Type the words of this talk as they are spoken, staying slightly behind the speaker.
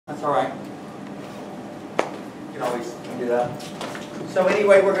That's all right. You can always do that. So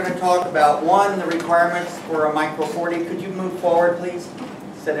anyway, we're going to talk about, one, the requirements for a Micro 40. Could you move forward, please?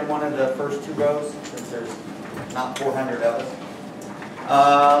 Sit in one of the first two rows, since there's not 400 of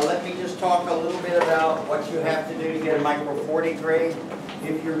us. Let me just talk a little bit about what you have to do to get a Micro 40 grade.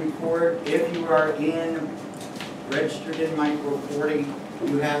 If you are registered in Micro 40,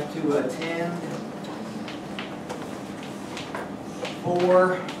 you have to attend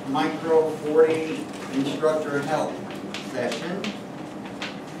 4 Micro 40 instructor help sessions,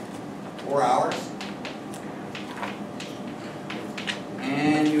 4 hours.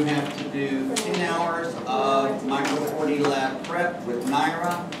 And you have to do 10 hours of Micro 40 lab prep with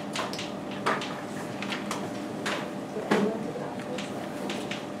Naira.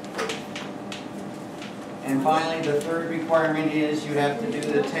 And finally, the third requirement is you have to do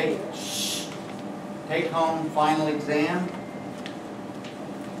the take-home final exam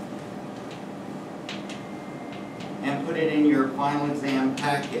and put it in your final exam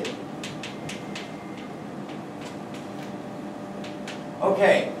packet.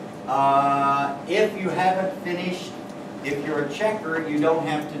 Okay, if you haven't finished, if you're a checker, you don't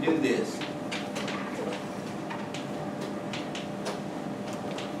have to do this.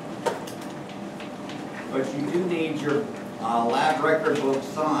 But you do need your lab record book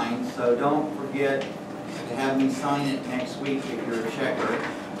signed, so don't forget to have me sign it next week if you're a checker.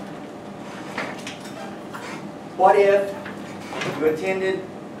 What if you attended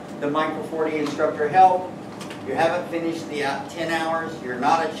the Micro 40 instructor help, you haven't finished the 10 hours, you're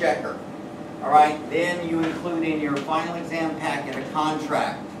not a checker? All right, then you include in your final exam packet a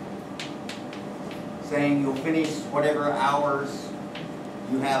contract saying you'll finish whatever hours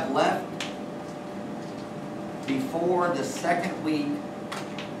you have left before the second week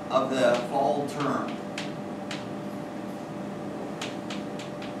of the fall term,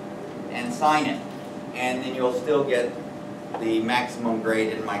 and sign it, and then you'll still get the maximum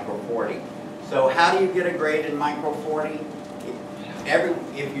grade in Micro 40. So how do you get a grade in Micro 40?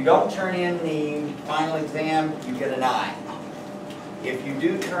 If you don't turn in the final exam, you get an I. If you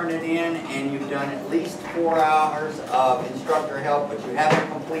do turn it in and you've done at least 4 hours of instructor help, but you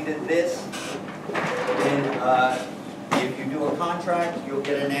haven't completed this, then if you do a contract, you'll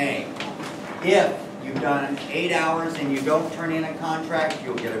get an A. If you've done 8 hours and you don't turn in a contract,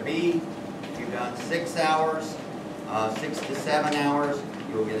 you'll get a B. If you've done 6 hours, 6 to 7 hours,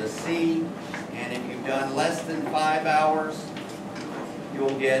 you'll get a C. And if you've done less than 5 hours,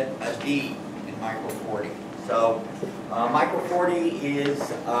 you'll get a D in Micro 40. So Micro 40 is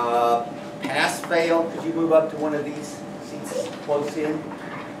pass-fail. Could you move up to one of these seats close in?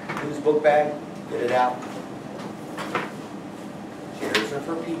 Whose book bag? Get it out. Chairs are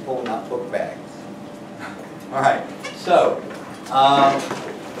for people, not book bags. All right, so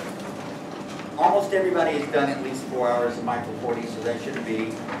almost everybody has done at least 4 hours of Micro 40, so that should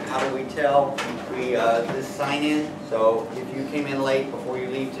be, how do we tell? This sign in. So if you came in late before you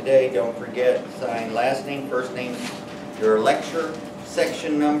leave today, don't forget, sign last name, first name, your lecture,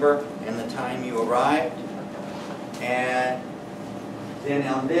 section number, and the time you arrived. And then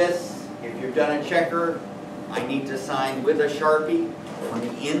on this, if you've done a checker, I need to sign with a Sharpie on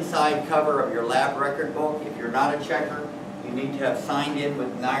the inside cover of your lab record book. If you're not a checker, you need to have signed in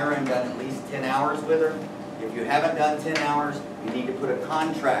with Naira and done at least 10 hours with her. If you haven't done 10 hours, you need to put a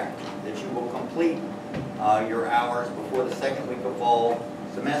contract that you will complete your hours before the second week of fall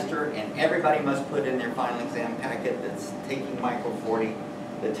semester, and everybody must put in their final exam packet that's taking Micro 40,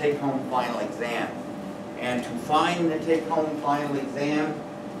 the take-home final exam. And to find the take-home final exam,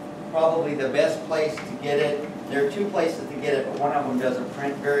 probably the best place to get it, there are 2 places to get it, but one of them doesn't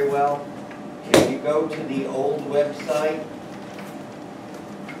print very well. If you go to the old website,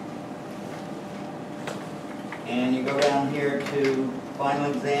 and you go down here to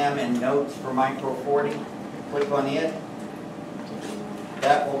Final Exam and Notes for Micro 40, click on it.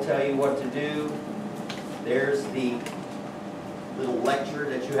 That will tell you what to do. There's the little lecture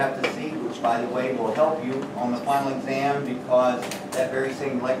that you have to see, which by the way will help you on the final exam, because that very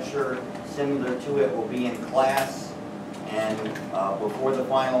same lecture, similar to it, will be in class and before the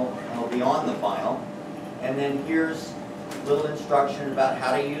final, and will be on the final. And then here's little instruction about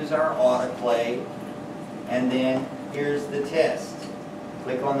how to use our autoclave. And then here's the test.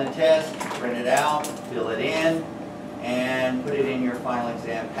 Click on the test, print it out, fill it in, and put it in your final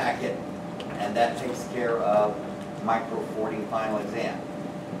exam packet. And that takes care of Micro 40 final exam.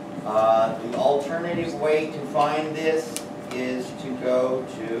 The alternative way to find this is to go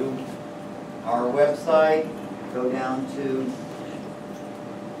to our website, go down to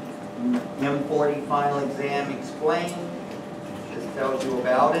M40 Final Exam Explained, This tells you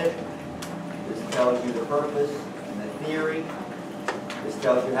about it. This tells you the purpose and the theory. This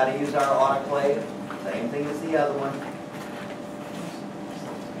tells you how to use our autoclave. Same thing as the other one.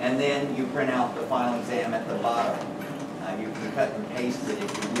 And then you print out the final exam at the bottom. You can cut and paste it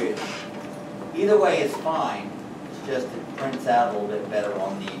if you wish. Either way is fine. It's just it prints out a little bit better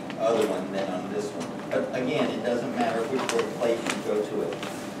on the other one than on this one. But again, it doesn't matter which place you go to it.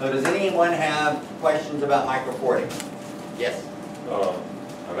 So does anyone have questions about micro forty? Yes?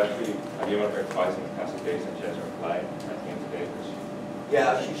 I've given her twice in the past few days and she hasn't replied at the end of the day.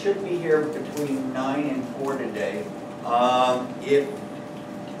 Yeah, she should be here between 9 and 4 today. If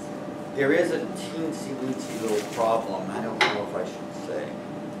there is a teensy-weensy little problem, I don't know if I should say.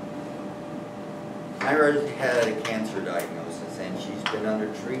 Ira had a cancer diagnosis and she's been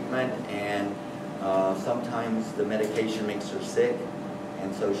under treatment, and sometimes the medication makes her sick,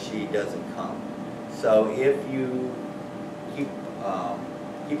 and so she doesn't come. So if you keep a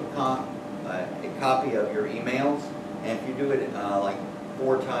copy of your emails, and if you do it like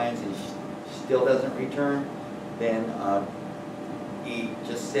 4 times and she still doesn't return, then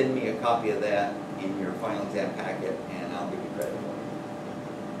just send me a copy of that in your final exam packet, and I'll give you credit for it.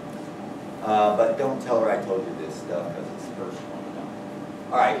 But don't tell her I told you this stuff, because it's the first one.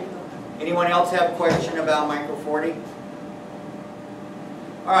 All right. Anyone else have a question about micro forty?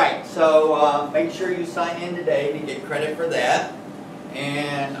 All right. So make sure you sign in today to get credit for that.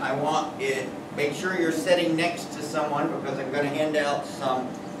 And I want it. Make sure you're sitting next to someone, because I'm going to hand out some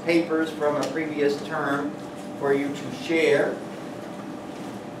papers from a previous term for you to share.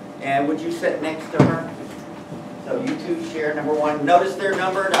 And would you sit next to her? So you two share number 1. Notice their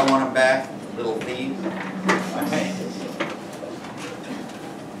number, and I want them back, little thieves. Okay.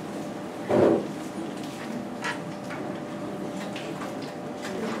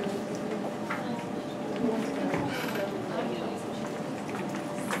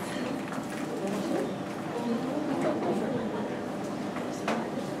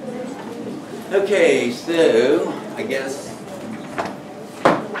 Okay, so I guess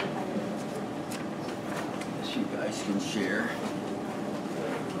you guys can share.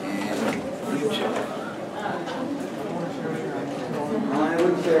 And I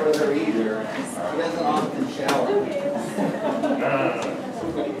wouldn't share with her either. She doesn't often shower.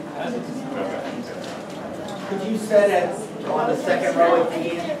 Could you set it on the second row at the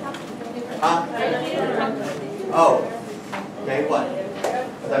end? Huh? Oh. Okay, what?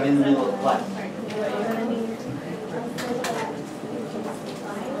 Because I'm in the middle of the class.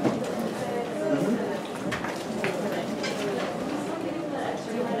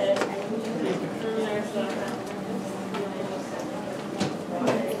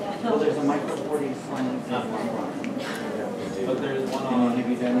 Well, there's a micro 40 sign. But there's one on. Have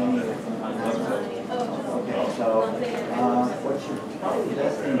you done any of it? Okay, so what you're probably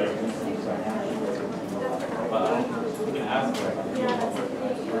best thing to do is You can ask her.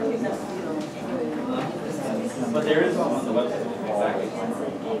 But there is one on the website. Exactly.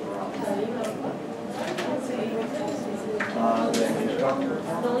 The instructor.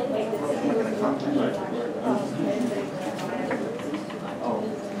 Oh.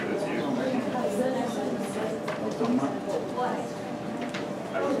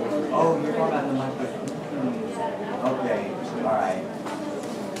 Oh, you're talking about the microphone. Okay, all right.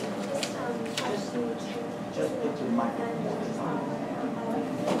 Just put your microphone on.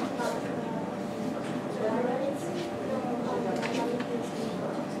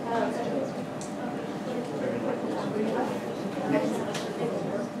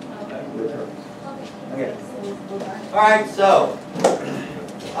 Okay. All right, so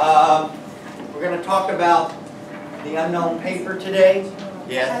we're going to talk about the unknown paper today.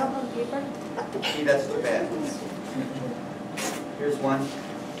 Yes. I don't have paper. See, that's too bad. Here's one.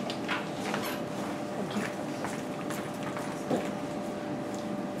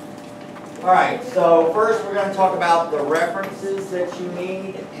 All right, so first we're going to talk about the references that you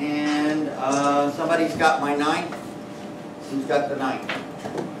need, and somebody's got my 9th. Who's got the 9th?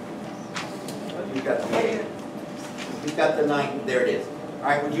 Who's got the 8th? Who's got the 9th? There it is. All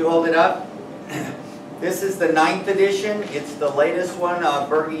right, would you hold it up? This is the 9th edition. It's the latest one of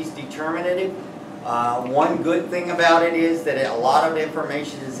Berge's determinative. One good thing about it is that a lot of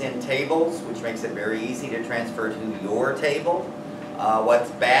information is in tables, which makes it very easy to transfer to your table. What's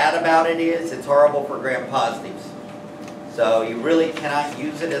bad about it is it's horrible for gram positives. So you really cannot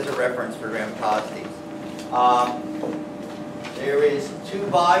use it as a reference for gram positives. There is 2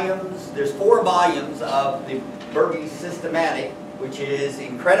 volumes, there's 4 volumes of the Berge systematic, which is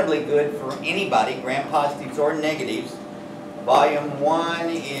incredibly good for anybody, gram positives or negatives. Volume 1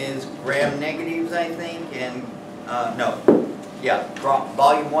 is gram negatives, I think, and no. Yeah,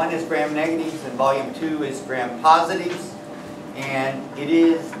 volume 1 is gram negatives and volume 2 is gram positives. And it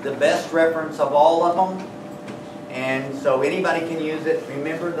is the best reference of all of them. And so anybody can use it.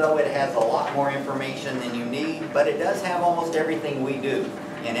 Remember though, it has a lot more information than you need, but it does have almost everything we do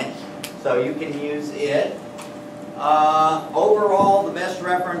in it. So you can use it. Overall, the best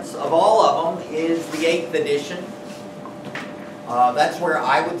reference of all of them is the 8th edition. That's where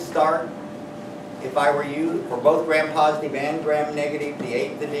I would start if I were you. For both gram positive and gram negative, the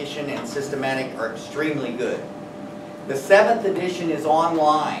 8th edition and systematic are extremely good. The 7th edition is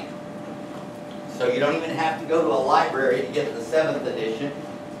online. So you don't even have to go to a library to get the 7th edition.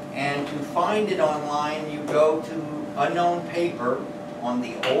 And to find it online, you go to Unknown Paper on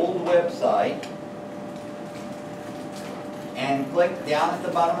the old website and click down at the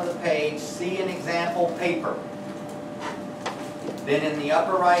bottom of the page, see an example paper. Then in the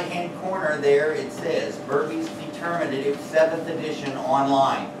upper right hand corner there it says Berge's Determinative 7th edition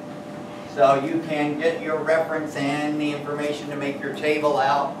online. So you can get your reference and the information to make your table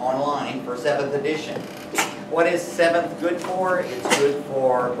out online for 7th edition. What is 7th good for? It's good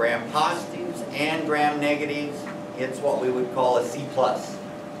for gram positives and gram negatives. It's what we would call a C+.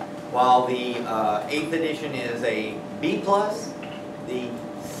 While the 8th edition is a B+, the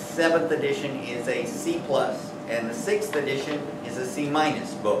 7th edition is a C+, and the 6th edition is a C-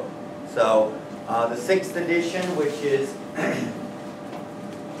 book. So the 6th edition, which is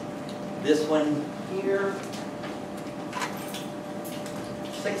this one here,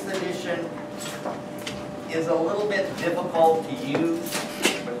 6th edition is a little bit difficult to use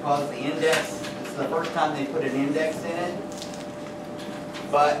because the index, it's the first time they put an index in it,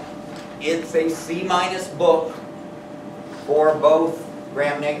 but it's a C- book for both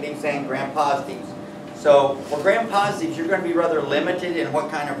gram negatives and gram positives. So for gram positives, you're going to be rather limited in what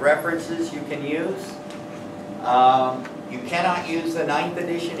kind of references you can use. You cannot use the 9th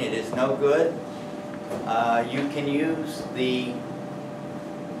edition, it is no good. You can use the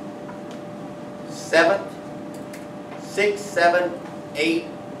 7th, 6th, 7th, 8th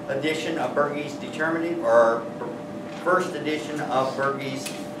edition of Berge's Determinative, or first edition of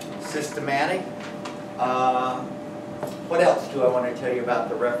Berge's Systematic. What else do I want to tell you about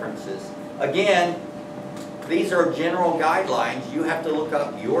the references? Again, these are general guidelines. You have to look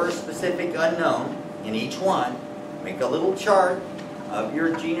up your specific unknown in each one, make a little chart of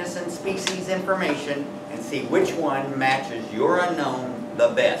your genus and species information, and see which one matches your unknown the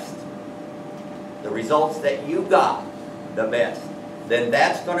best. The results that you got the best. Then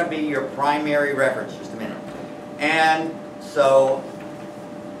that's going to be your primary reference. Just a minute. And so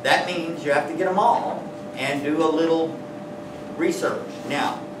that means you have to get them all and do a little research.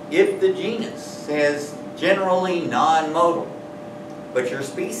 Now, if the genus says generally non-modal, but your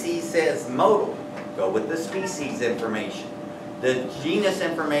species says modal, go with the species information. The genus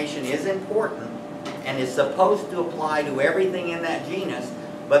information is important and is supposed to apply to everything in that genus,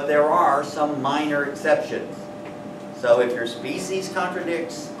 but there are some minor exceptions. So if your species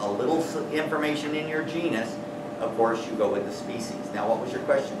contradicts a little information in your genus, of course you go with the species. Now what was your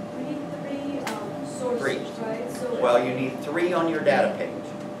question? We need three sources, right? So well, you need 3 on your data page.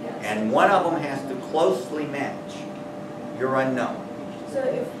 yes. And one of them has to closely match your unknown. So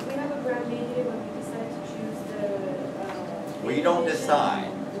if we have a gram negative and we decide to choose the... Well, you don't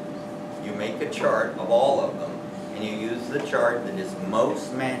decide. You make a chart of all of them, and you use the chart that is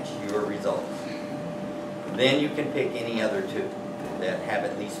most match your results. Then you can pick any other 2 that have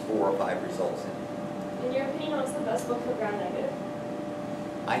at least 4 or 5 results in it. In your opinion, what's the best book for gram negative?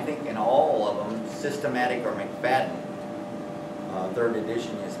 I think in all of them, Systematic or McFadden, 3rd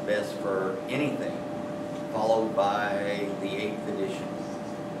edition is best for anything, followed by the 8th edition.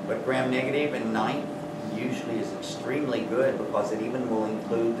 But gram negative and 9th usually is extremely good because it even will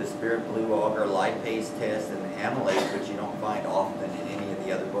include the spirit blue auger lipase test and the amylase, which you don't find often in any of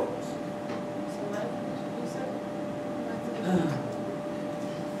the other books.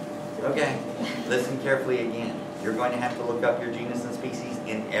 Okay, listen carefully again. You're going to have to look up your genus and species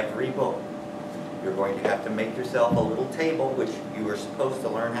in every book. You're going to have to make yourself a little table, which you are supposed to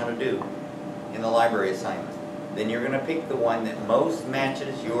learn how to do in the library assignment. Then you're going to pick the one that most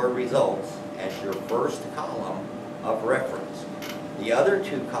matches your results as your first column of reference. The other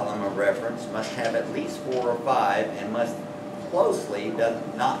 2 columns of reference must have at least 4 or 5 and must closely,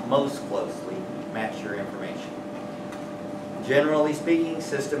 not most closely, match your information. Generally speaking,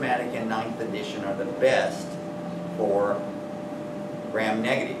 Systematic and 9th edition are the best for gram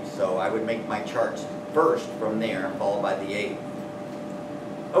negative. So I would make my charts first from there, followed by the 8th.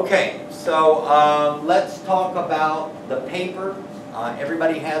 Okay, so let's talk about the paper.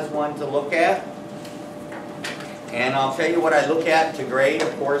 Everybody has one to look at. And I'll tell you what I look at to grade.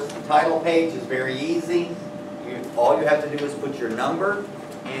 Of course, the title page is very easy. All you have to do is put your number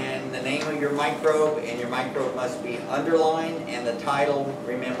and the name of your microbe, and your microbe must be underlined, and the title,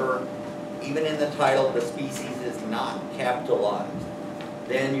 remember, even in the title, the species is not capitalized.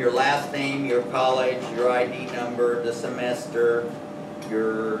 Then your last name, your college, your ID number, the semester,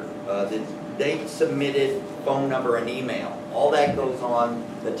 the date submitted, phone number, and email. All that goes on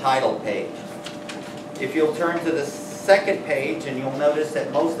the title page. If you'll turn to the second page, and you'll notice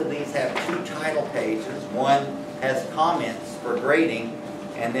that most of these have two title pages. One has comments for grading,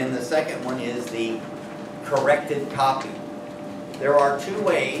 and then the second one is the corrected copy. There are two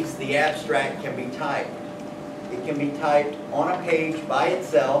ways the abstract can be typed. It can be typed on a page by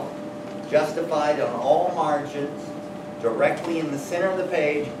itself, justified on all margins, directly in the center of the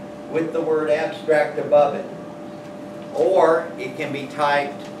page with the word abstract above it. Or it can be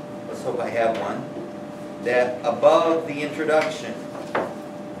typed, let's hope I have one, that above the introduction.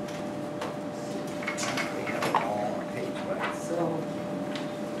 We have it all on a page by itself.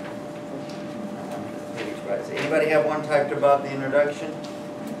 Anybody have one typed above the introduction?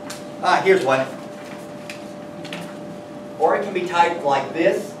 Here's one. Or it can be typed like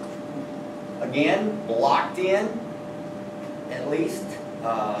this. Again, blocked in. At least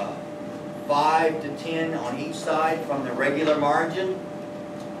 5 to 10 on each side from the regular margin.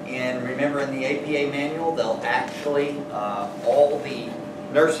 And remember, in the APA manual, they'll actually, all the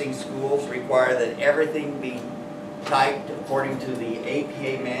nursing schools require that everything be typed according to the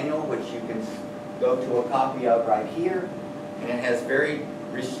APA manual, which you can go to a copy of right here. And it has very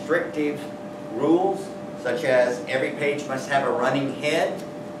restrictive rules, such as every page must have a running head,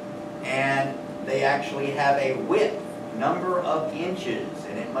 and they actually have a width, number of inches,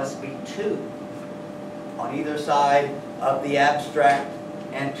 and it must be 2 on either side of the abstract,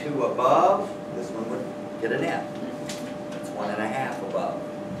 and 2 above. This one would get an F. It's 1.5 above.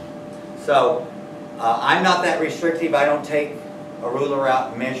 So I'm not that restrictive. I don't take a ruler out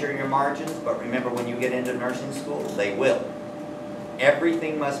and measure your margins, but remember, when you get into nursing school, they will.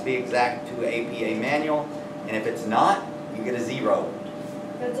 Everything must be exact to APA manual, and if it's not, you get a 0.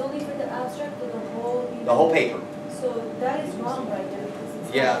 That's only for the abstract or the whole? The whole paper. So that is wrong right there, because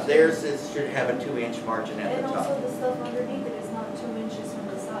it's Yeah, not theirs should have a 2-inch margin at the And top. also the stuff underneath it is not 2 inches from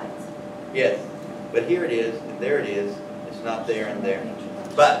the sides. Yes, but here it is, and there it is. It's not there and there.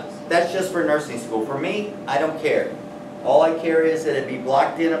 But that's just for nursing school. For me, I don't care. All I care is that it be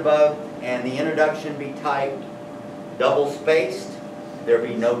blocked in above and the introduction be typed double spaced. There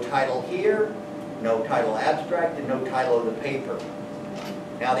be no title here, no title abstract, and no title of the paper.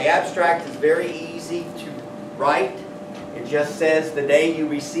 Now the abstract is very easy to write. It just says the day you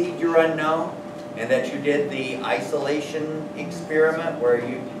received your unknown, and that you did the isolation experiment where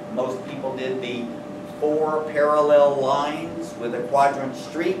most people did the 4 parallel lines with a quadrant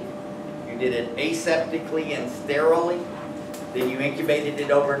streak. You did it aseptically and sterilely. Then you incubated it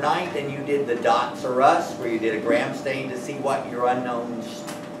overnight, and you did the dots or us, where you did a gram stain to see what your unknown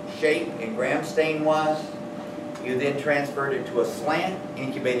shape and gram stain was. You then transferred it to a slant,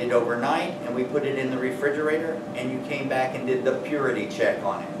 incubated overnight, and we put it in the refrigerator, and you came back and did the purity check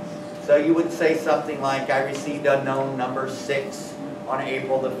on it. So you would say something like, I received unknown number 6 on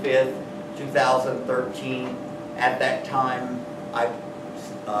April the 5th, 2013. At that time, I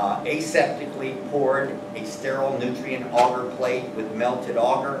aseptically poured a sterile nutrient auger plate with melted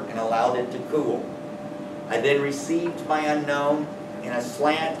auger and allowed it to cool. I then received my unknown in a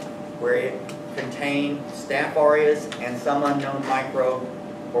slant where it contained Staph aureus and some unknown microbe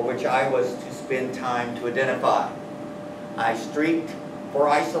for which I was to spend time to identify. I streaked for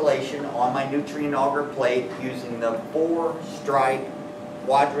isolation on my nutrient auger plate using the 4-stripe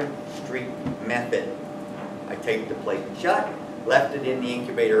quadrant streak method. I taped the plate shut, left it in the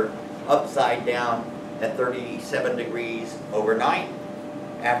incubator upside down at 37 degrees overnight,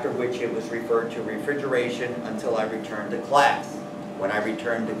 after which it was referred to refrigeration until I returned to class. When I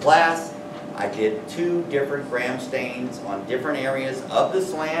returned to class, I did 2 different gram stains on different areas of the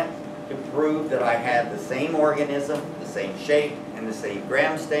slant to prove that I had the same organism, the same shape, and the same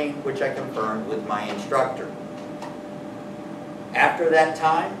gram stain, which I confirmed with my instructor. After that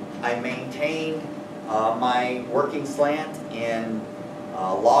time, I maintained my working slant in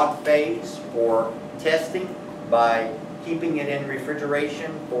log phase for testing by keeping it in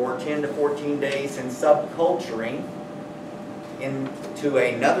refrigeration for 10 to 14 days and subculturing into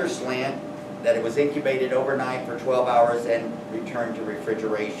another slant that it was incubated overnight for 12 hours and returned to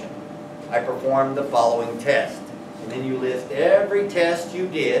refrigeration. I performed the following test. And then you list every test you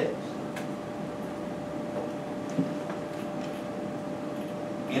did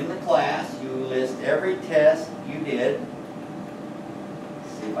in the class. You list every test you did.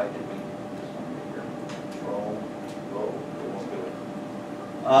 Let's see if I can make this one bigger. Control,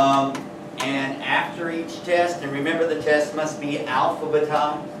 and after each test, and remember the test must be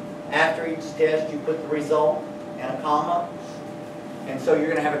alphabetized. After each test, you put the result and a comma. And so you're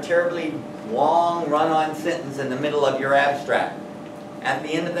going to have a terribly long run-on sentence in the middle of your abstract. At the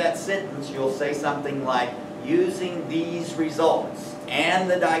end of that sentence, you'll say something like, using these results and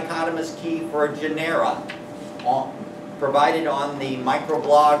the dichotomous key for genera provided on the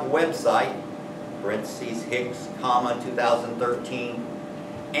microblog website, parentheses, Hicks, comma, 2013,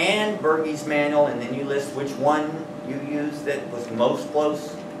 and Berge's manual, and then you list which one you used that was most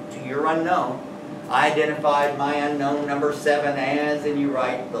close to your unknown. I identified my unknown number 7 as, and you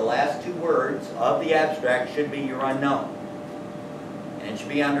write the last 2 words of the abstract should be your unknown. And it should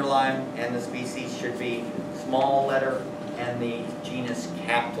be underlined, and the species should be small letter, and the genus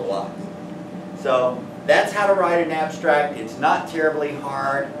capitalized. So that's how to write an abstract. It's not terribly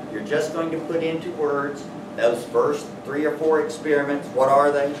hard. You're just going to put into words those first 3 or 4 experiments. What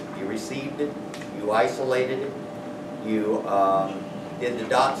are they? You received it, you isolated it, you did the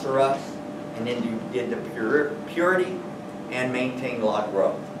dots or ups, and then you did the purity and maintained log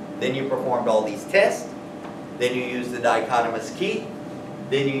growth. Then you performed all these tests. Then you used the dichotomous key.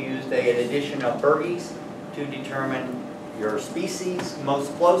 Then you used an addition of Berge's to determine your species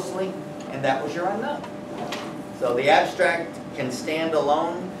most closely, and that was your unknown. So the abstract can stand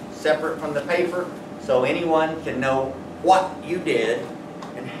alone, separate from the paper, so anyone can know what you did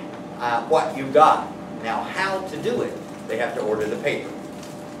and what you got. Now, how to do it, they have to order the paper.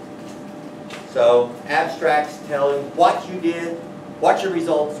 So abstracts tell you what you did, what your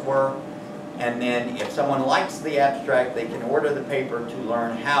results were, and then if someone likes the abstract, they can order the paper to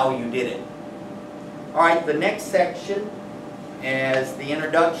learn how you did it. All right, the next section is the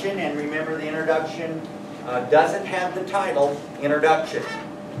introduction, and remember the introduction doesn't have the title, Introduction.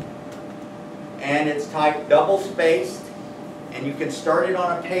 And it's typed double-spaced, and you can start it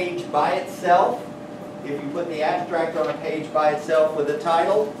on a page by itself. If you put the abstract on a page by itself with a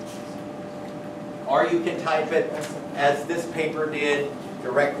title, or you can type it as this paper did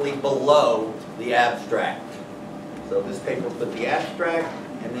directly below the abstract. So this paper put the abstract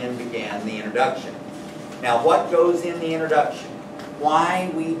and then began the introduction. Now what goes in the introduction?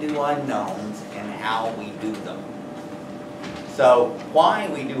 Why we do unknowns and how we do them. So why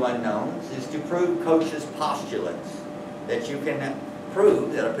we do unknowns is to prove Koch's postulates, that you can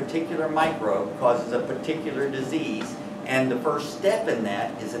prove that a particular microbe causes a particular disease, and the first step in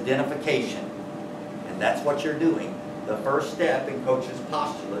that is identification. And that's what you're doing. The first step in Koch's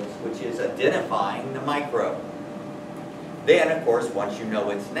postulates, which is identifying the microbe. Then, of course, once you know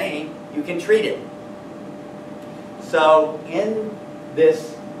its name, you can treat it. So in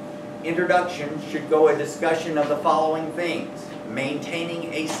this introduction should go a discussion of the following things.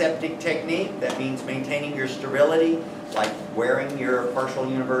 Maintaining aseptic technique, that means maintaining your sterility, like wearing your partial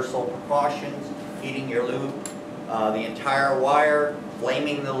universal precautions, heating your loop, the entire wire,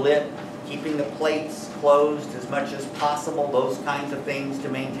 flaming the lip, keeping the plates closed as much as possible, those kinds of things to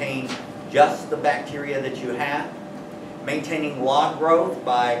maintain just the bacteria that you have. Maintaining log growth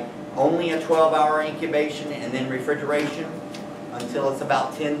by only a 12-hour incubation and then refrigeration until it's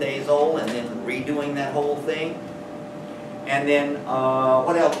about 10 days old, and then redoing that whole thing. And then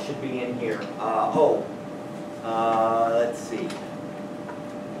what else should be in here? Let's see.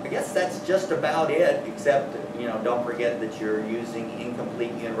 I guess that's just about it, except, you know, don't forget that you're using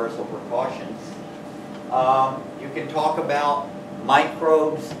incomplete universal precautions. You can talk about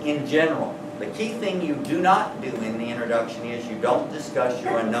microbes in general. The key thing you do not do in the introduction is you don't discuss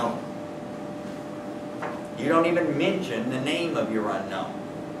your unknown. You don't even mention the name of your unknown.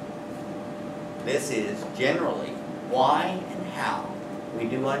 This is generally why and how we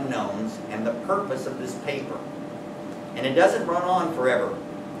do unknowns and the purpose of this paper. And it doesn't run on forever.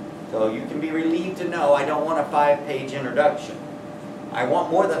 So you can be relieved to know I don't want a 5-page introduction. I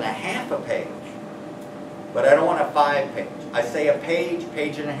want more than a half a page. But I don't want a 5-page. I say a page,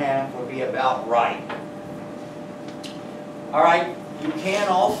 page and a half would be about right. All right, you can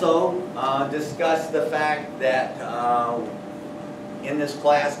also discuss the fact that in this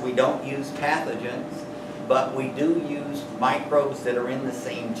class we don't use pathogens, but we do use microbes that are in the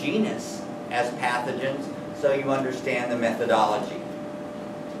same genus as pathogens, so you understand the methodology.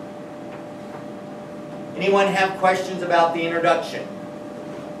 Anyone have questions about the introduction?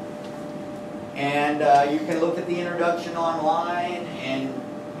 And you can look at the introduction online and,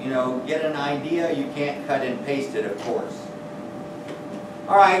 you know, get an idea. You can't cut and paste it, of course.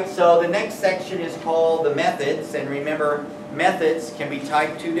 All right, so the next section is called the methods, and remember, methods can be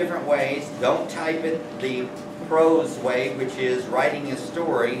typed two different ways. Don't type it the prose way, which is writing a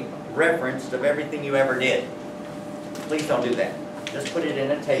story referenced of everything you ever did. Please don't do that. Just put it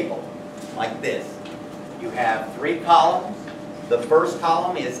in a table like this. You have 3 columns. The first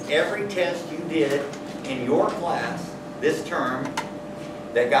column is every test you did in your class this term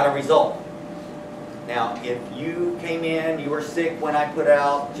that got a result. Now, if you came in, you were sick when I put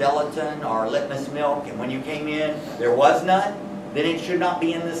out gelatin or litmus milk, and when you came in, there was none, then it should not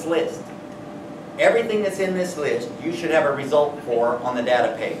be in this list. Everything that's in this list, you should have a result for on the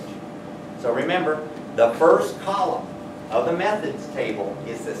data page. So remember, the first column of the methods table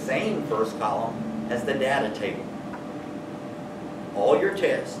is the same first column as the data table. All your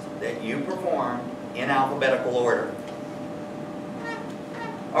tests that you performed in alphabetical order.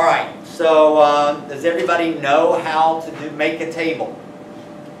 All right, so does everybody know how to make a table?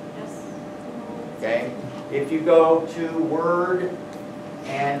 Yes. Okay, if you go to Word,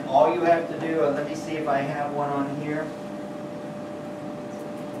 and all you have to do, let me see if I have one on here.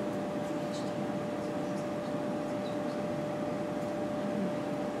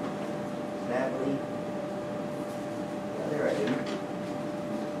 Sadly, yeah, there I do.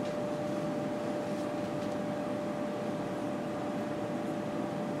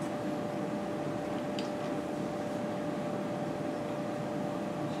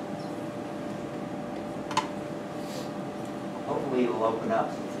 Hopefully it'll open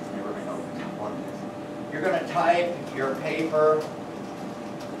up since it's never been opened up on this. You're going to type your paper,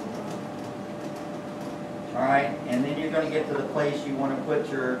 all right, and then you're going to get to the place you want to put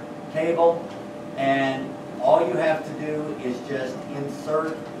your table, and all you have to do is just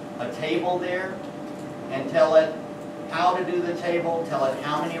insert a table there and tell it how to do the table, tell it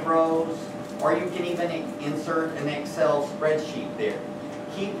how many rows, or you can even insert an Excel spreadsheet there.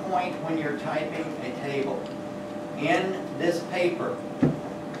 Key point when you're typing a table. In this paper,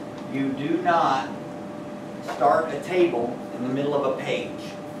 you do not start a table in the middle of a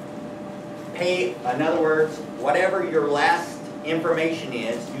page. In other words, whatever your last information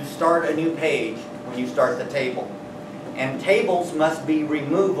is, you start a new page when you start the table. And tables must be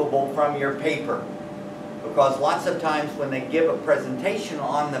removable from your paper, because lots of times when they give a presentation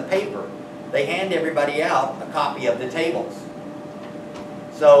on the paper, they hand everybody out a copy of the tables.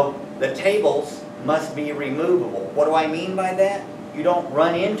 So the tables must be removable. What do I mean by that? You don't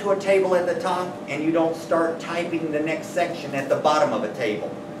run into a table at the top, and you don't start typing the next section at the bottom of a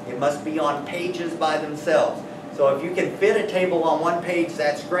table. It must be on pages by themselves. So if you can fit a table on one page,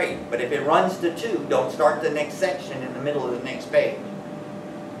 that's great. But if it runs to 2, don't start the next section in the middle of the next page.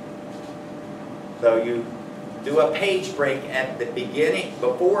 So you do a page break at the beginning,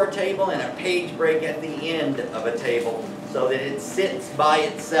 before a table, and a page break at the end of a table, so that it sits by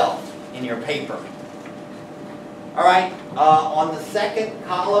itself in your paper. All right, on the second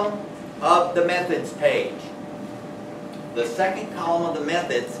column of the methods page, the second column of the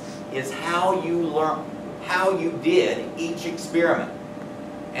methods is how you did each experiment.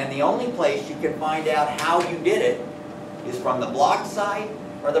 And the only place you can find out how you did it is from the blog site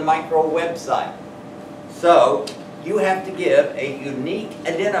or the micro website. So you have to give a unique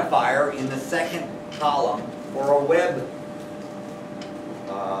identifier in the second column for a web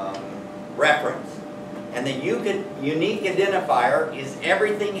reference. And the unique identifier is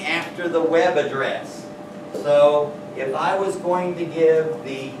everything after the web address. So if I was going to give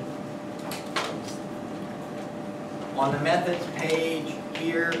on the methods page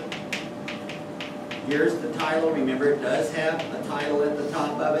here, here's the title. Remember, it does have a title at the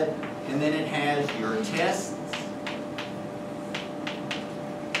top of it. And then it has your tests.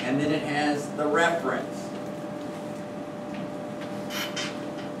 And then it has the reference.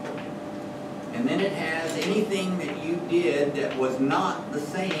 And then it has anything that you did that was not the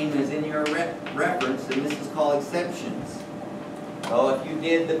same as in your reference, and this is called exceptions. So if you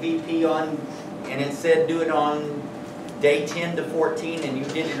did the BP and it said do it on day 10 to 14, and you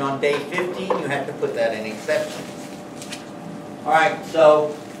did it on day 15, you have to put that in exceptions. All right,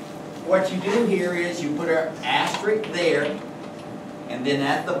 so what you do here is you put an asterisk there, and then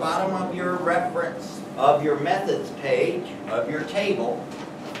at the bottom of your reference of your methods page, of your table,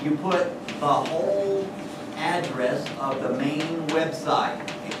 you put the whole address of the main website.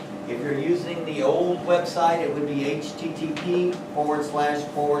 If you're using the old website, it would be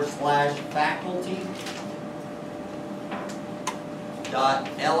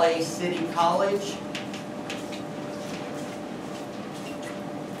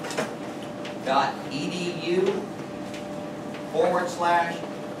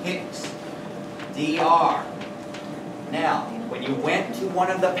Now, when you went to one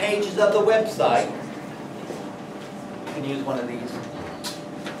of the pages of the website, can use one of these.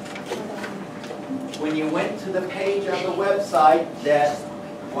 When you went to the page on the website that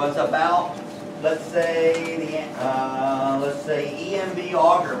was about, let's say EMB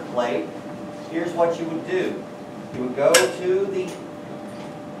auger plate, here's what you would do. You would go to the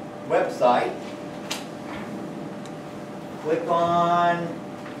website, click on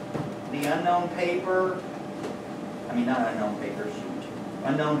the unknown paper, not unknown paper, shoot,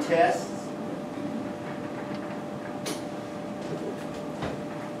 unknown tests.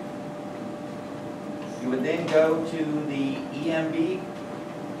 You would then go to the EMB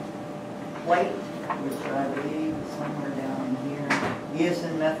plate, which I believe is somewhere down here.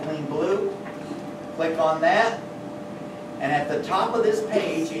 Eosin methylene blue. Click on that. And at the top of this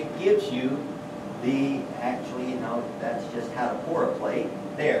page, it gives you that's just how to pour a plate.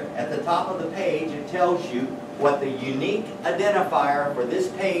 There, at the top of the page, it tells you what the unique identifier for this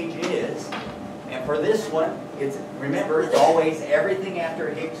page is. And for this one, remember, it's always everything after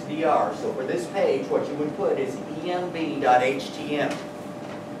Hicks DR. So for this page, what you would put is emb.htm.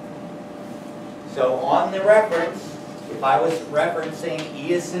 So on the reference, if I was referencing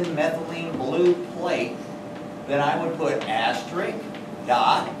eosin methylene blue plate, then I would put asterisk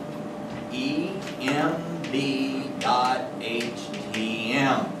dot emb.htm.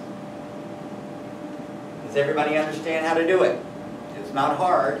 Does everybody understand how to do it? It's not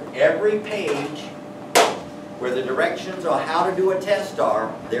hard. Every page where the directions on how to do a test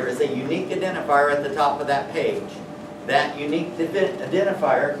are, there is a unique identifier at the top of that page. That unique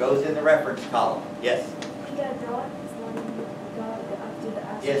identifier goes in the reference column. Yes? You got a dot, it's one dot after the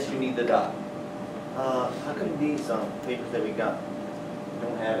asterisk. Yes, you need the dot. How come these papers that we got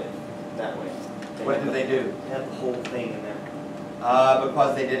don't have it that way? What do they do? They have the whole thing in there.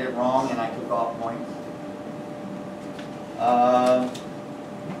 Because they did it wrong and I took off points.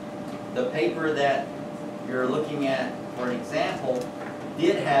 The paper that you're looking at for an example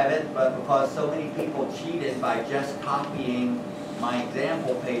did have it, but because so many people cheated by just copying my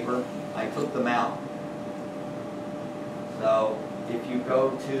example paper, I took them out. So if you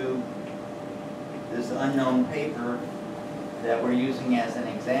go to this unknown paper that we're using as an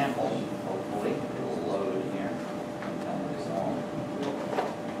example, hopefully it will load here.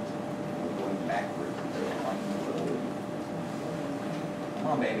 We're going backwards. Come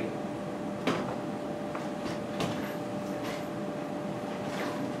on, baby.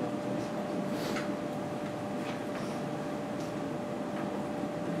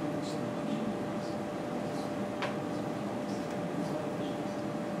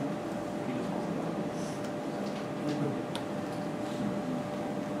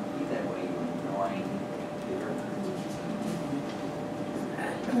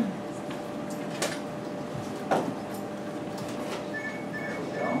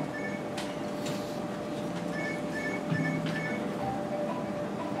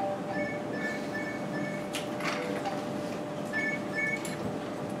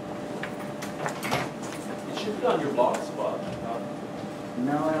 On your blog spot,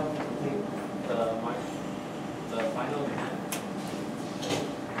 No, I don't think. the final.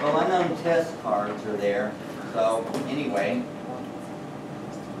 Well, unknown test cards are there. So anyway,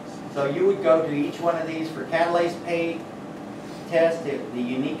 so you would go to each one of these for catalase page test. The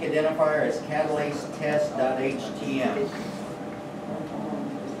unique identifier is catalase-test.htm.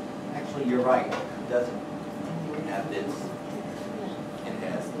 Actually, you're right. It doesn't have this. It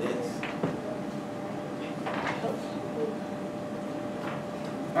has this.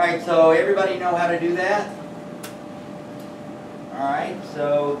 All right, so everybody know how to do that? All right,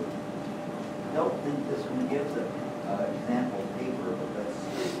 so I don't think this one gives an example paper, but let's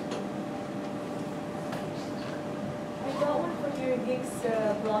see. I got one from your Hicks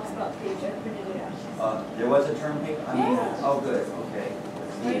blogspot page, I printed it out. There was a term paper? Yeah. Oh, good, okay.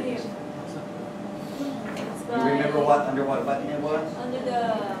 Let's see Right it. here. It's You remember under what button it was? Under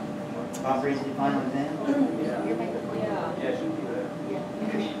the, Comprehensive final exam? yeah. Yeah, it should be there. Yeah.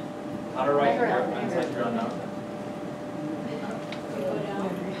 How to write your inside your own note. Go down.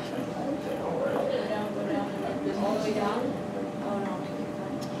 Go down, all the way down. Oh, no.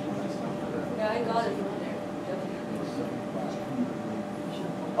 Yeah, I got it from there.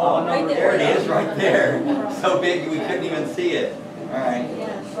 Oh, no, Right there there. it is, right there. So big we couldn't even see it. All right.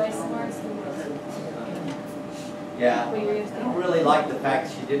 Yeah, by smart students. Yeah, I don't really like the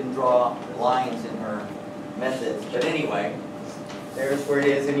fact she didn't draw lines in her methods, but anyway, there's where it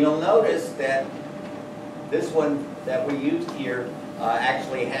is. And you'll notice that this one that we used here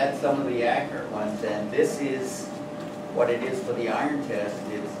actually had some of the accurate ones, and this is what it is for the iron test.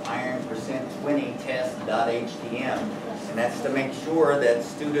 It's iron%20 test.htm, and that's to make sure that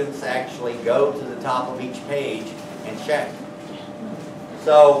students actually go to the top of each page and check.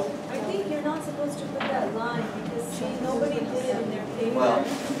 So, I think you're not supposed to put that line because see, nobody did it in their paper. well,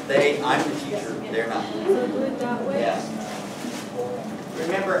 I'm the teacher, they're not. So do it that way. Yeah.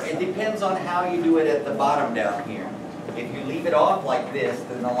 Remember, it depends on how you do it at the bottom down here. If you leave it off like this,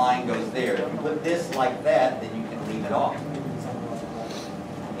 then the line goes there. If you put this like that, then you can leave it off.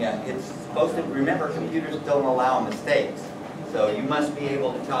 Yeah, it's supposed to, remember, computers don't allow mistakes. So you must be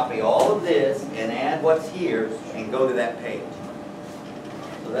able to copy all of this and add what's here and go to that page.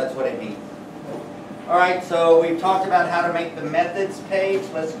 So that's what it means. All right, so we've talked about how to make the methods page.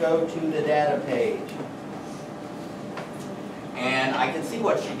 Let's go to the data page. And I can see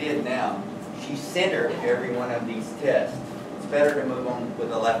what she did now. She centered every one of these tests. It's better to move them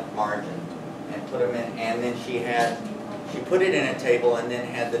with a left margin and put them in. And then she put it in a table and then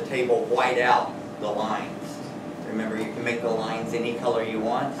had the table white out the lines. Remember, you can make the lines any color you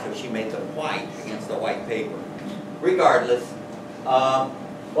want, so she made them white against the white paper. Regardless,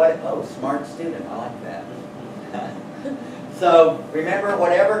 smart student, I like that. So remember,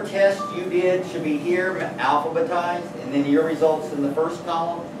 whatever test you did should be here, alphabetized, and then your results in the first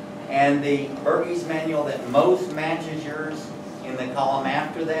column, and the Bergey's manual that most matches yours in the column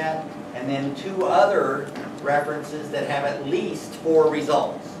after that, and then 2 other references that have at least 4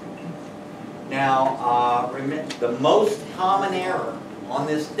 results. Now, remember, the most common error on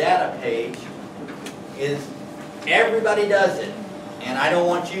this data page is everybody does it, and I don't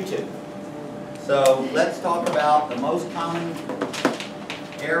want you to. So let's talk about the most common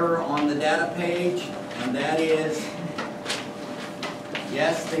error on the data page, and that is,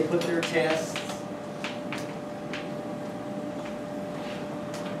 yes, they put their tests.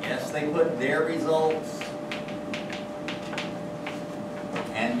 Yes, they put their results.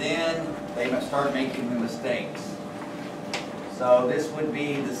 And then they must start making the mistakes. So this would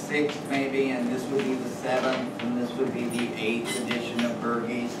be the 6th maybe, and this would be the 7th, and this would be the 8th edition of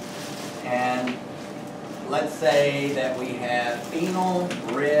Bergey's. And let's say that we have phenol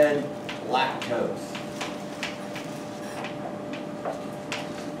red lactose.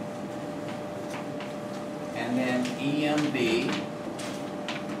 And then EMB,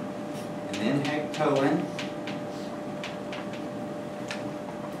 and then hectoin,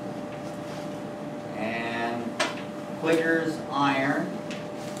 and Clicker's iron,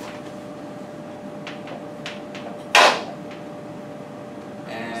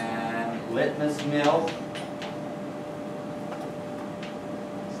 and litmus milk,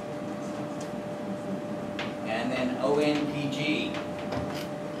 and then ONPG,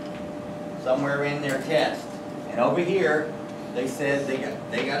 somewhere in their test. And over here, they said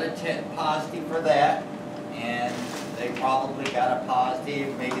they got a positive for that, and they probably got a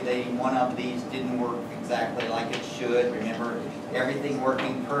positive. Maybe one of these didn't work exactly like it should. Remember, everything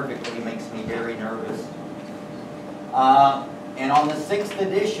working perfectly makes me very nervous. And on the 6th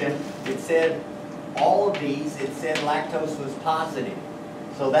edition, it said all of these, it said lactose was positive.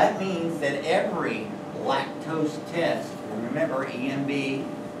 So that means that every lactose test, remember EMB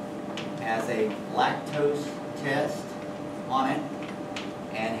has a lactose test on it,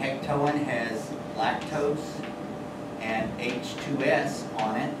 and hectoin has lactose and H2S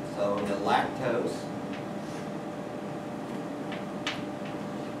on it, so the lactose.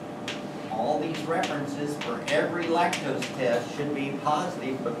 All these references for every lactose test should be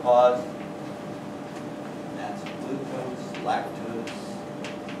positive because that's glucose, lactose,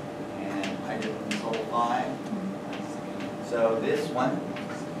 and hydrogen sulfide. So this one,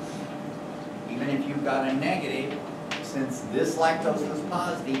 even if you've got a negative, since this lactose is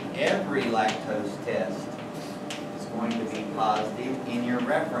positive, every lactose test is going to be positive in your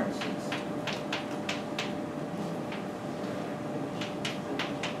references.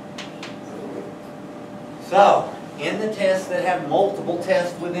 So, in the tests that have multiple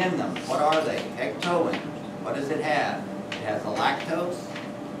tests within them, what are they? Hectoin, what does it have? It has a lactose,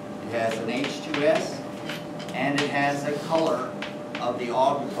 it has an H2S, and it has a color of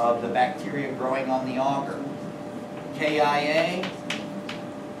the bacteria growing on the agar. KIA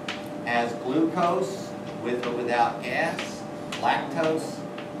has glucose with or without gas, lactose,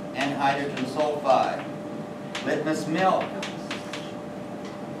 and hydrogen sulfide. Litmus milk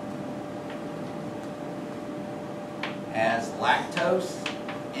has lactose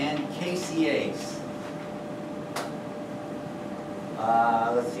and casease.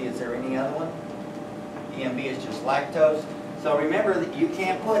 Let's see, is there any other one? EMB is just lactose. So remember that you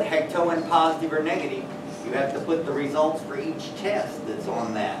can't put hectoin positive or negative. You have to put the results for each test that's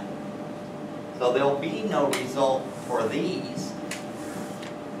on that. So there'll be no result for these.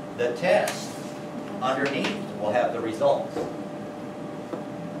 The test underneath will have the results.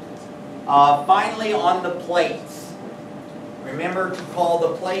 Finally, on the plates. Remember to call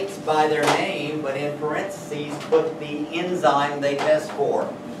the plates by their name, but in parentheses put the enzyme they test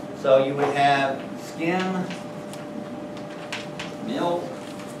for. So you would have skim, milk,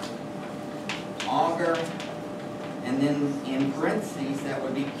 agar, and then in parentheses that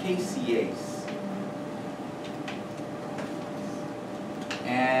would be casease.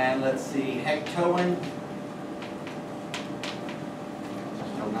 And let's see, hectoin.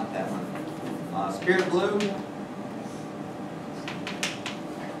 No, not that one. Spirit glue.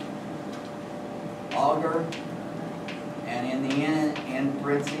 Agar, and in the end, in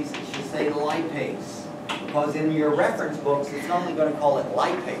parentheses, it should say lipase. Because in your reference books, it's only going to call it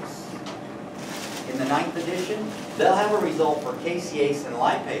lipase. In the 9th edition, they'll have a result for casease and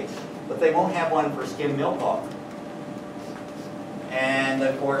lipase, but they won't have one for skim milk agar. And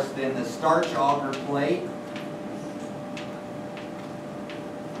of course, then the starch agar plate,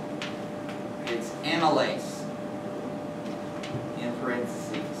 it's amylase in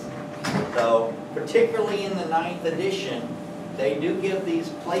parentheses. So, particularly in the 9th edition, they do give these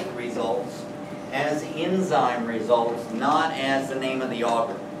plate results as enzyme results, not as the name of the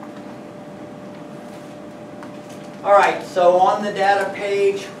agar. Alright, so on the data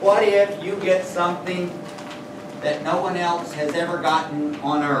page, what if you get something that no one else has ever gotten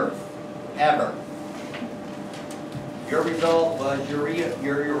on Earth? Ever. Your result was your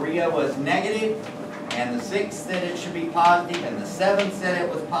urea was negative, and the 6th said it should be positive, and the 7th said it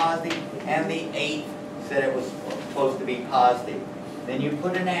was positive, and the 8th said it was supposed to be positive. Then you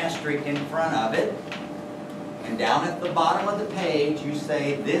put an asterisk in front of it, and down at the bottom of the page you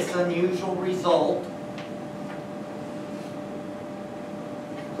say, this unusual result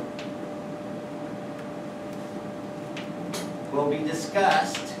will be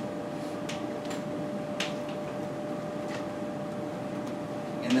discussed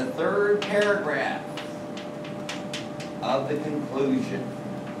in the 3rd paragraph of the conclusion.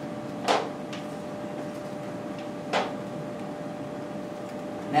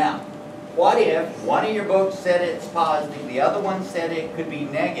 Now, what if one of your books said it's positive, the other one said it could be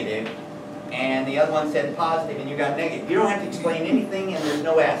negative, and the other one said positive and you got negative? You don't have to explain anything and there's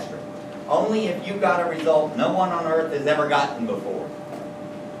no asterisk. Only if you got a result no one on Earth has ever gotten before.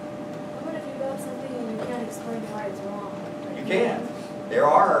 What about if you got something and you can't explain why it's wrong? You can. There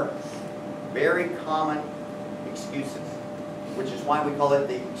are very common excuses, which is why we call it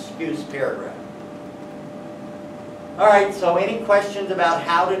the excuse paragraph. Alright, so any questions about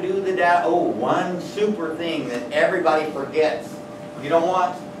how to do the data? Oh, one super thing that everybody forgets. You don't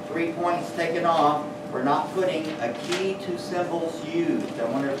want 3 points taken off for not putting a key to symbols used. I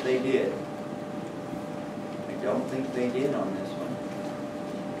wonder if they did. I don't think they did on this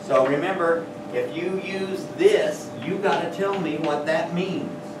one. So remember, if you use this, you got to tell me what that means.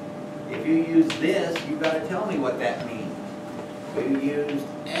 If you use this, you got to tell me what that means. If you used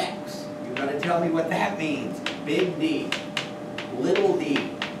X, you got to tell me what that means. Big D, little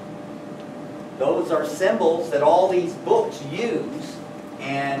d. Those are symbols that all these books use,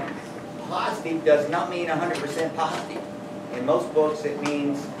 and positive does not mean 100% positive. In most books it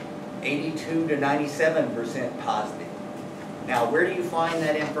means 82 to 97% positive. Now where do you find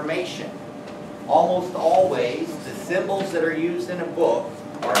that information? Almost always the symbols that are used in a book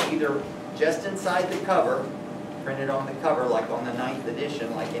are either just inside the cover, printed on the cover like on the 9th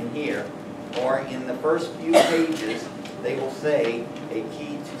edition, like in here, or in the first few pages they will say a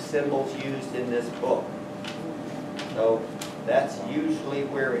key to symbols used in this book. So that's usually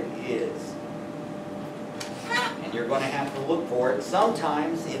where it is. And you're going to have to look for it.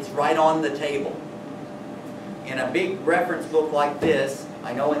 Sometimes it's right on the table. In a big reference book like this,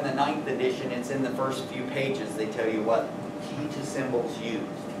 I know in the 9th edition it's in the first few pages they tell you what key to symbols used.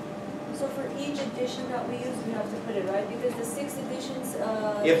 So for each edition that we use, we have to put it, right? Because the 6 editions...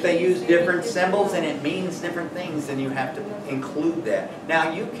 if they use different symbols and it means different things, then you have to include that.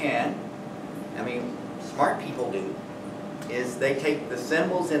 Now you can, I mean, smart people do, is they take the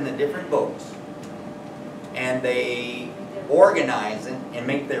symbols in the different books and they organize it and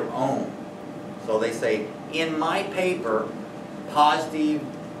make their own. So they say, in my paper, positive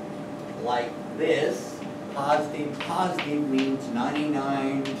like this, positive means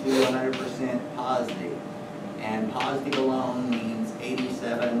 99 to 100% positive. And positive alone means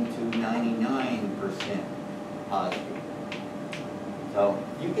 87 to 99% positive. So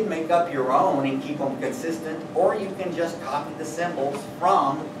you can make up your own and keep them consistent, or you can just copy the symbols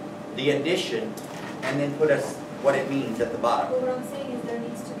from the edition and then put what it means at the bottom. But what I'm saying is there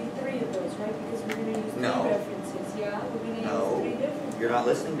needs to be 3 of those, right? Because we're going to use 3 No. references. Yeah, we're going to No. use 3 different. You're not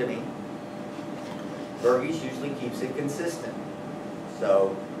listening to me. Burgess usually keeps it consistent.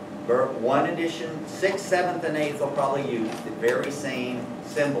 So 1 edition, 6th, 7th, and 8th will probably use the very same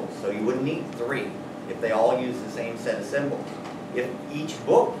symbols. So you wouldn't need 3 if they all use the same set of symbols. If each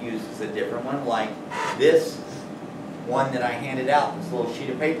book uses a different one, like this one that I handed out, this little sheet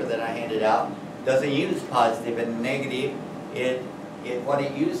of paper that I handed out, doesn't use positive and negative. What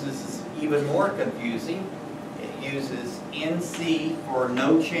it uses is even more confusing. It uses NC for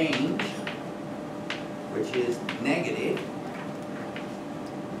no change, which is negative.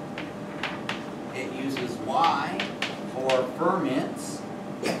 It uses Y for ferments,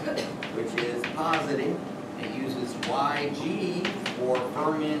 which is positive. It uses YG for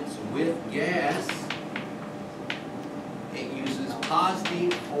ferments with gas. It uses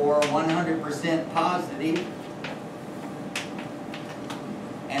positive for 100% positive.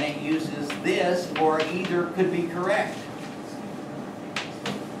 And it uses this for either could be correct.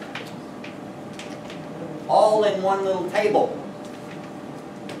 All in one little table.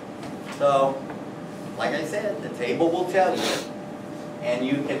 So, like I said, the table will tell you. And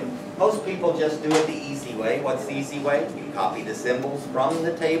you can, most people just do it the easy way. What's the easy way? You copy the symbols from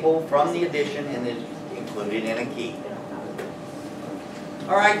the table, from the addition, and then include it in a key.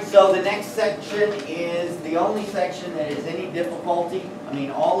 Alright, so the next section is the only section that is any difficulty. I mean,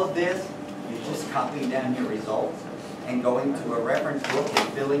 all of this, you're just copying down your results and going to a reference book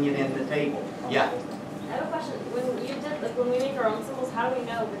and filling it in the table. Yeah? I have a question. When we make our own symbols, how do we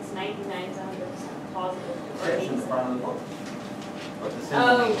know if it's 99 to 100% positive? It says in the front of the book. What the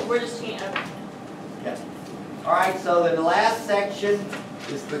symbol means. Oh, we're just changing. Okay. Yeah. Alright, so the last section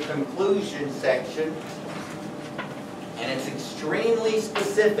is the conclusion section. And it's extremely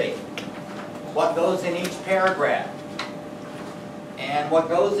specific what goes in each paragraph. And what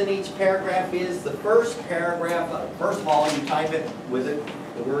goes in each paragraph is the first paragraph. First of all, you type it with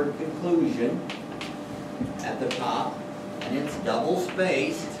the word conclusion at the top, and it's double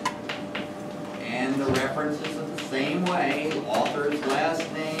spaced. And the references are the same way, author's last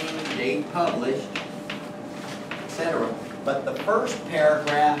name, date published, etc. But the first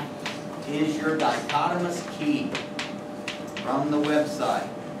paragraph is your dichotomous key from the website.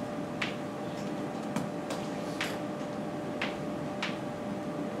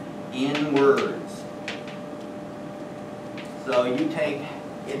 In words. So you take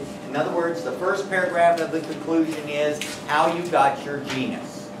it, in other words, the first paragraph of the conclusion is how you got your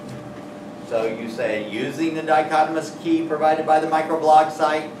genus. So you say, using the dichotomous key provided by the microblog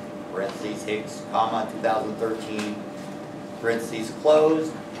site, parentheses Hicks, comma, 2013, parentheses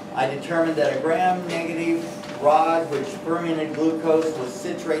closed, I determined that a gram-negative rod which fermented glucose was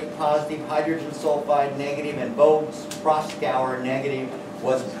citrate positive, hydrogen sulfide negative, and Vogue's Proskauer negative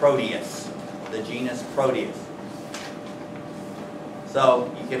was Proteus, the genus Proteus.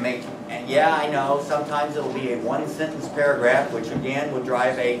 So you can make, and yeah, I know, sometimes it'll be a one-sentence paragraph, which again would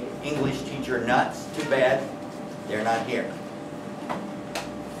drive a English teacher nuts. Too bad they're not here.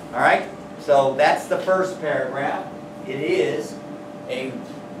 Alright, so that's the first paragraph. It is a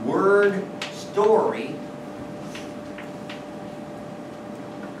word story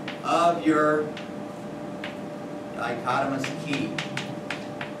of your dichotomous key.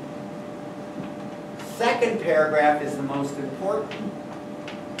 Second paragraph is the most important,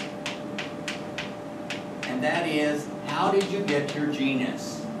 and that is, how did you get your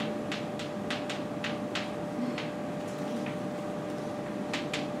genus?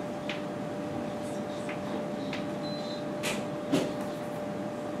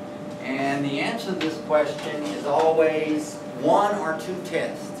 And the answer to this question is always 1 or 2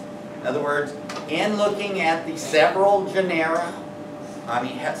 tests. In other words, in looking at the several genera,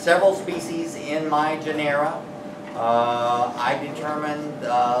 several species in my genera, I determined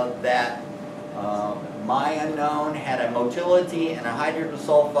that my unknown had a motility and a hydrogen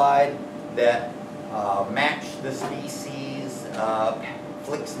sulfide that matched the species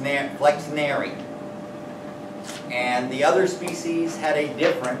Flexneri. And the other species had a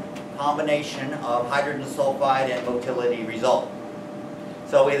different combination of hydrogen sulfide and motility result.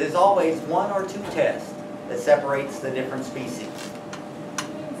 So it is always 1 or 2 tests that separates the different species.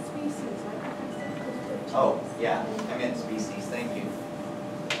 Oh, yeah, I meant species, thank you.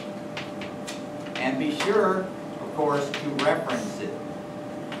 And be sure, of course, to reference it.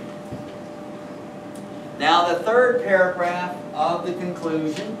 Now the third paragraph of the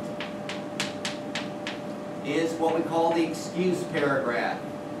conclusion is what we call the excuse paragraph.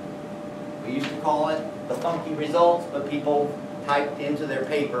 We used to call it the funky results, but people typed into their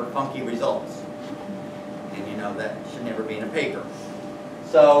paper funky results. And you know that should never be in a paper.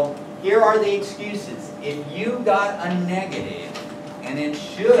 So here are the excuses. If you got a negative, and it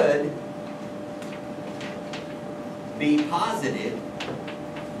should be positive,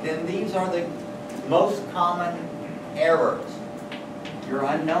 then these are the most common errors. Your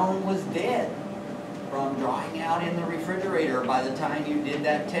unknown was dead from drying out in the refrigerator by the time you did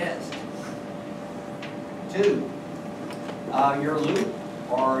that test. 2, your loop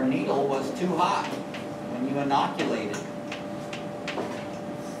or needle was too hot when you inoculated.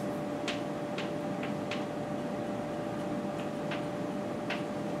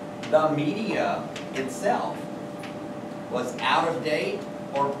 The media itself was out of date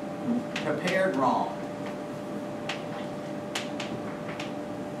or prepared wrong.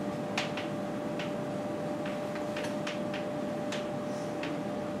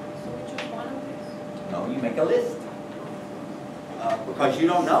 So we choose one of these? No, you make a list. Because you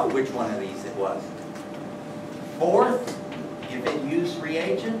don't know which one of these it was. 4th, if it used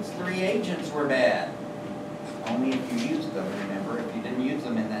reagents, the reagents were bad. Only if you used them, remember. If you didn't use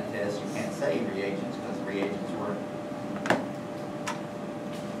them in that test, you can't say reagents because the reagents were.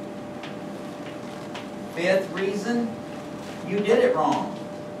 5th reason, you did it wrong.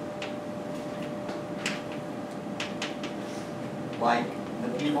 Like the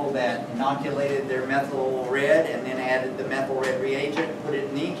people that inoculated their methyl red and then added the methyl red reagent and put it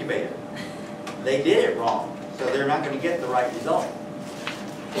in the incubator. They did it wrong, so they're not going to get the right result.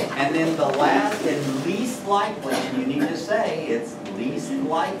 And then the last and least likely, and you need to say it's least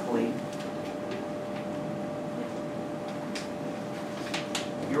likely,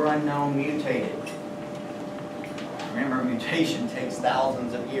 your unknown mutated. Remember, mutation takes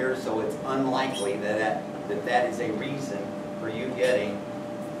thousands of years, so it's unlikely that is a reason for you getting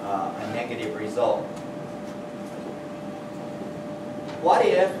a negative result. What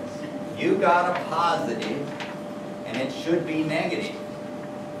if you got a positive and it should be negative?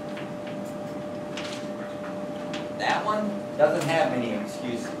 That one doesn't have many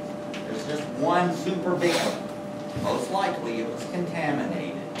excuses. There's just one super big one. Most likely it was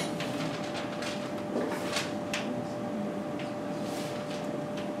contaminated.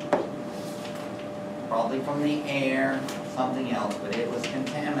 Probably from the air, something else, but it was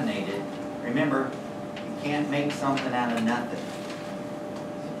contaminated. Remember, you can't make something out of nothing.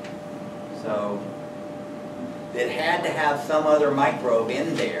 So, it had to have some other microbe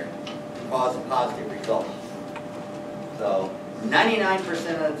in there to cause a positive result. So, 99%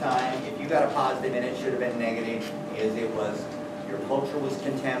 of the time, if you got a positive and it should have been negative, is it was your culture was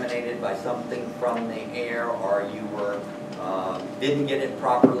contaminated by something from the air, or you were didn't get it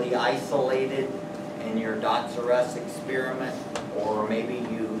properly isolated in your dots or us experiment, or maybe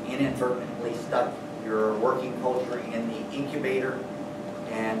you inadvertently stuck your working culture in the incubator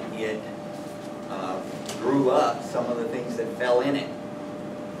and it grew up some of the things that fell in it.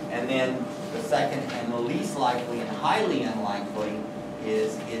 And then the second and the least likely and highly unlikely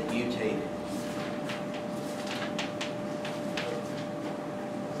is it mutated.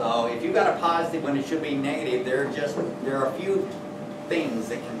 So if you got a positive when it should be negative, there are a few things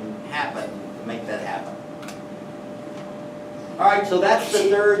that can happen to make that happen. All right, so that's the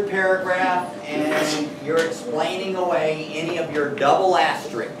 3rd paragraph, and you're explaining away any of your double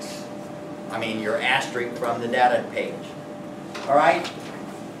asterisks. I mean, your asterisk from the data page. All right?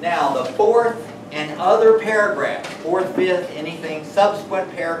 Now, the 4th and other paragraph, 4th, 5th, anything,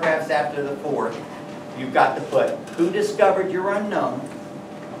 subsequent paragraphs after the 4th, you've got to put who discovered your unknown,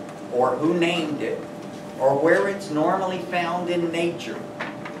 or who named it, or where it's normally found in nature.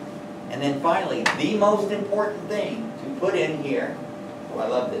 And then finally, the most important thing to put in here, oh, I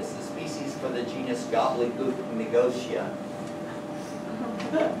love this, the species for the genus Gobbledygook Negotia.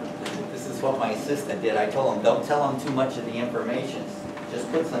 This is what my assistant did. I told him, don't tell him too much of the information. Just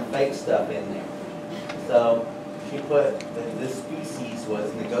put some fake stuff in there. So she put that this species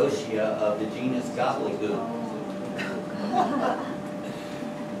was Negotia of the genus Gobbledygook.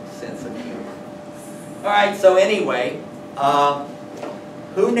 Sense of humor. All right, so anyway,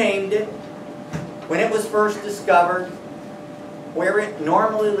 who named it, when it was first discovered, where it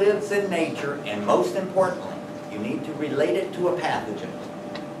normally lives in nature, and most importantly, you need to relate it to a pathogen.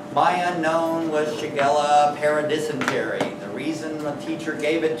 My unknown was Shigella paradysentery. The reason the teacher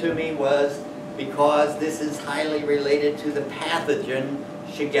gave it to me was because this is highly related to the pathogen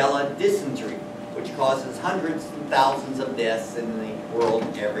Shigella dysentery, which causes hundreds and thousands of deaths in the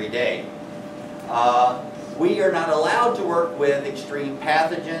world every day. We are not allowed to work with extreme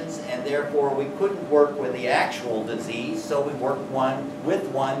pathogens, and therefore we couldn't work with the actual disease, so we worked with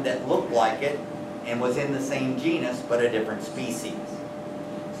one that looked like it and was in the same genus but a different species.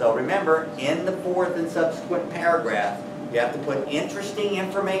 So remember, in the 4th and subsequent paragraph, you have to put interesting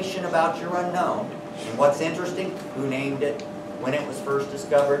information about your unknown. And what's interesting? Who named it, when it was first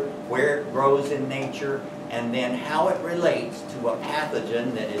discovered, where it grows in nature, and then how it relates to a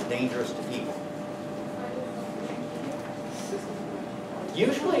pathogen that is dangerous to people.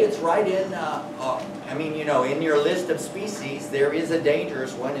 Usually it's right in, I mean, you know, in your list of species, there is a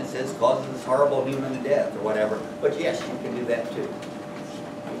dangerous one. It says causes horrible human death or whatever. But yes, you can do that too.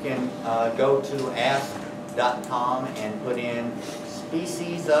 You can go to ask.com and put in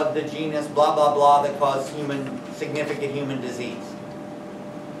species of the genus blah, blah, blah that cause significant human disease.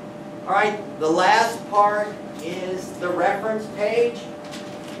 All right, the last part is the reference page.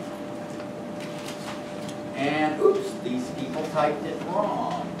 And oops, these people typed it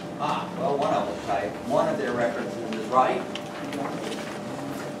wrong. Well, one of them typed. One of their references is right.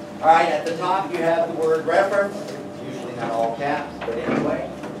 All right, at the top you have the word reference. It's usually not all caps, but anyway,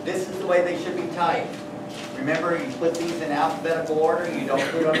 this is the way they should be typed. Remember, you put these in alphabetical order. You don't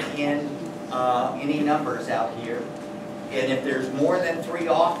put them in any numbers out here. And if there's more than 3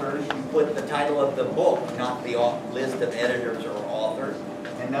 authors, you put the title of the book, not the list of editors or authors.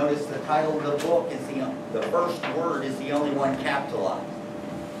 And notice the title of the book is the first word is the only one capitalized.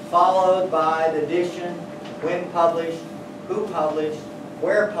 Followed by the edition, when published, who published,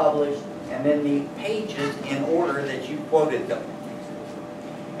 where published, and then the pages in order that you quoted them.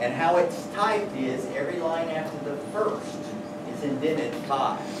 And how it's typed is every line after the first is indented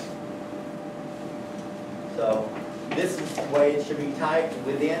 5. So this is the way it should be typed.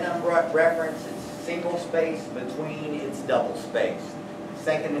 Within a reference, it's single space. Between, it's double space.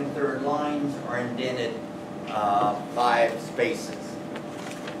 Second and third lines are indented 5 spaces.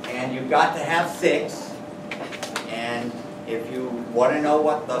 And you've got to have 6. And if you want to know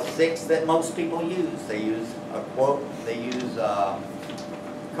what the 6 that most people use, they use a quote, they use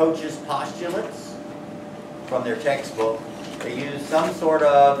coaches' postulates from their textbook. They use some sort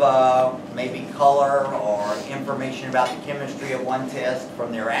of maybe color or information about the chemistry of one test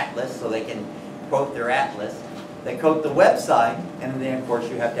from their atlas, so they can quote their atlas. They quote the website, and then of course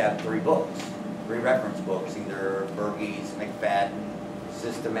you have to have 3 books, 3 reference books, either Berge's, McFadden,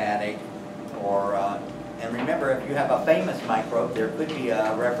 Systematic, or, and remember, if you have a famous microbe, there could be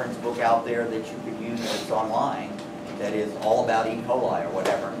a reference book out there that you could use that's online that is all about E. coli or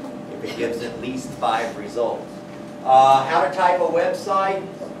whatever, if it gives at least 5 results. How to type a website,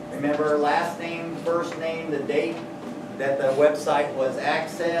 remember last name, first name, the date that the website was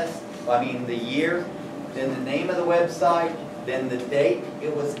accessed, I mean the year, then the name of the website, then the date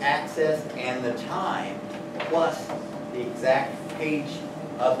it was accessed, and the time, plus the exact page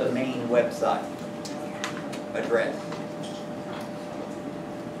of the main website address.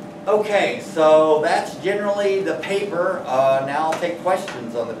 Okay, so that's generally the paper. Now I'll take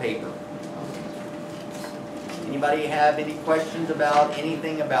questions on the paper. Anybody have any questions about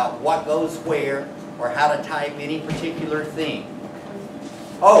anything about what goes where or how to type any particular thing?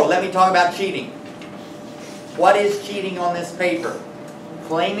 Oh, let me talk about cheating. What is cheating on this paper?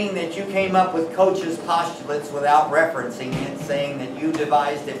 Claiming that you came up with coaches' postulates without referencing it, saying that you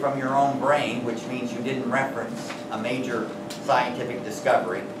devised it from your own brain, which means you didn't reference a major scientific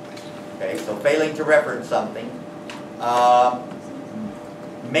discovery. Okay, so failing to reference something.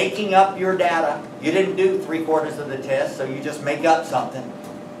 Making up your data. You didn't do 3/4 of the test, so you just make up something.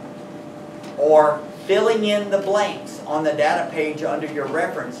 Or filling in the blanks on the data page under your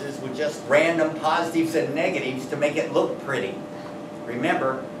references with just random positives and negatives to make it look pretty.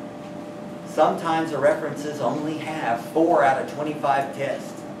 Remember, sometimes the references only have 4 out of 25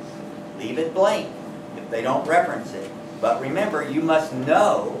 tests. Leave it blank if they don't reference it. But remember, you must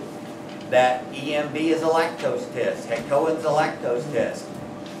know that EMB is a lactose test, Hecoin's a lactose test,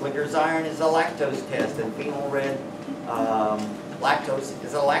 Flicker's iron is a lactose test, and phenol red lactose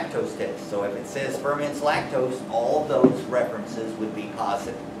is a lactose test. So if it says ferments lactose, all of those references would be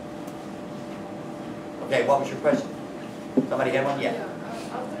positive. Okay, what was your question? Somebody have one? Yeah.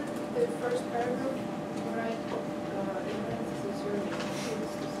 After the first paragraph, write in parentheses your name.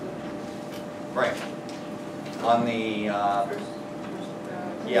 Right. On the,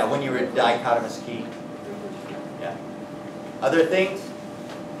 yeah, when you're at dichotomous key. Yeah. Other things?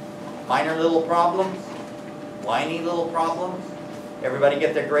 Minor little problems? Whiny little problems? Everybody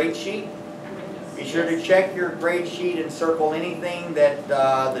get their grade sheet? Be sure to check your grade sheet and circle anything that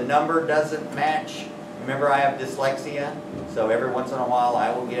the number doesn't match. Remember, I have dyslexia, so every once in a while I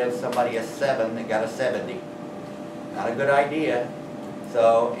will give somebody a 7 that got a 70. Not a good idea.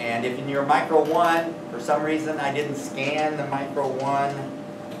 So, and if in your Micro 1, for some reason I didn't scan the Micro 1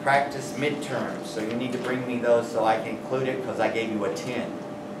 practice midterms, so you need to bring me those so I can include it because I gave you a 10.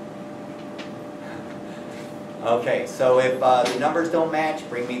 Okay, so if the numbers don't match,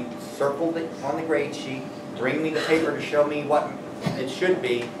 bring me circled it on the grade sheet. bring me the paper to show me what it should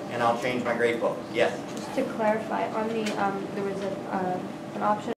be, and I'll change my grade book. Yes? Just to clarify, on the, there was an option